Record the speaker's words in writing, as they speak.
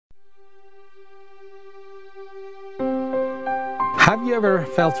Have you ever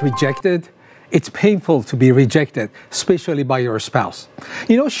felt rejected? It's painful to be rejected, especially by your spouse.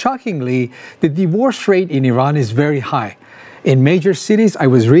 You know, shockingly, the divorce rate in Iran is very high. In major cities, I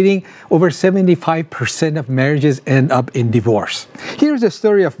was reading, over 75% of marriages end up in divorce. Here's the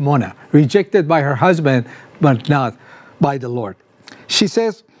story of Mona, rejected by her husband, but not by the Lord. She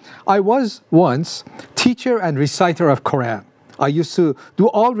says, I was once teacher and reciter of Quran. I used to do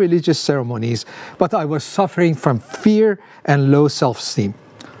all religious ceremonies, but I was suffering from fear and low self-esteem.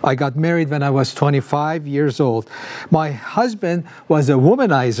 I got married when I was 25 years old. My husband was a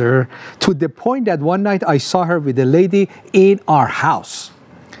womanizer to the point that one night I saw her with a lady in our house.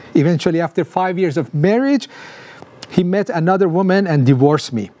 Eventually, after 5 years of marriage, he met another woman and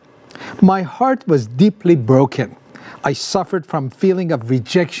divorced me. My heart was deeply broken. I suffered from feeling of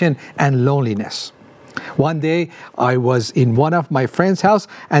rejection and loneliness. One day, I was in one of my friend's house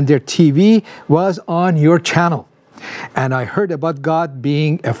and their TV was on your channel. And I heard about God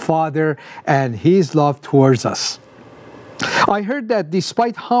being a father and His love towards us. I heard that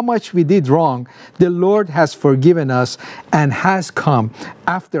despite how much we did wrong, the Lord has forgiven us and has come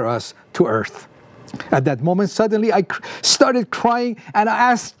after us to earth. At that moment, suddenly I started crying and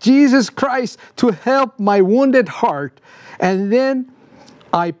I asked Jesus Christ to help my wounded heart. And then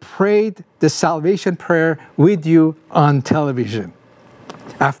I prayed the salvation prayer with you on television.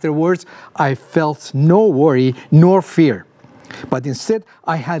 Afterwards, I felt no worry nor fear, but instead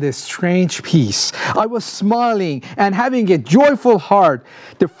I had a strange peace. I was smiling and having a joyful heart.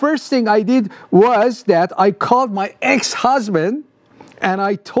 The first thing I did was that I called my ex-husband and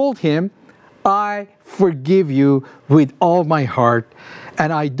I told him, I forgive you with all my heart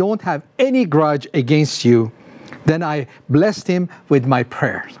and I don't have any grudge against you. Then I blessed him with my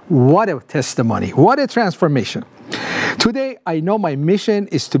prayers. What a testimony, what a transformation. Today, I know my mission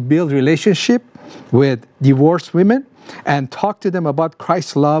is to build relationship with divorced women and talk to them about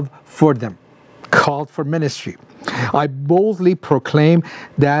Christ's love for them, called for ministry. I boldly proclaim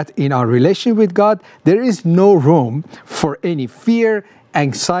that in our relationship with God, there is no room for any fear,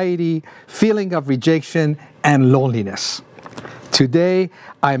 anxiety, feeling of rejection, and loneliness. Today,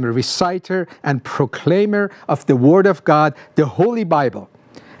 I am a reciter and proclaimer of the Word of God, the Holy Bible.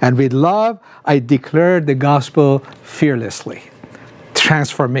 And with love, I declare the gospel fearlessly.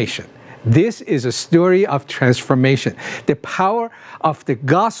 Transformation. This is a story of transformation. The power of the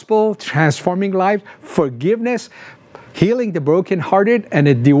gospel transforming lives, forgiveness, healing the brokenhearted, and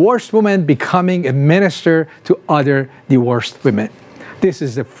a divorced woman becoming a minister to other divorced women. This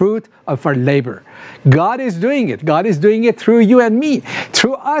is the fruit of our labor. God is doing it. God is doing it through you and me.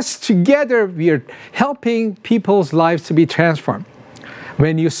 Through us together, we are helping people's lives to be transformed.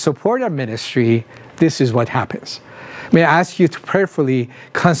 When you support our ministry, this is what happens. May I ask you to prayerfully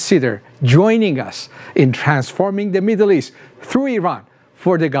consider joining us in transforming the Middle East through Iran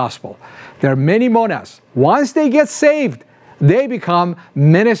for the gospel. There are many Monas. Once they get saved, they become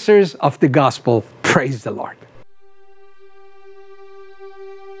ministers of the gospel. Praise the Lord.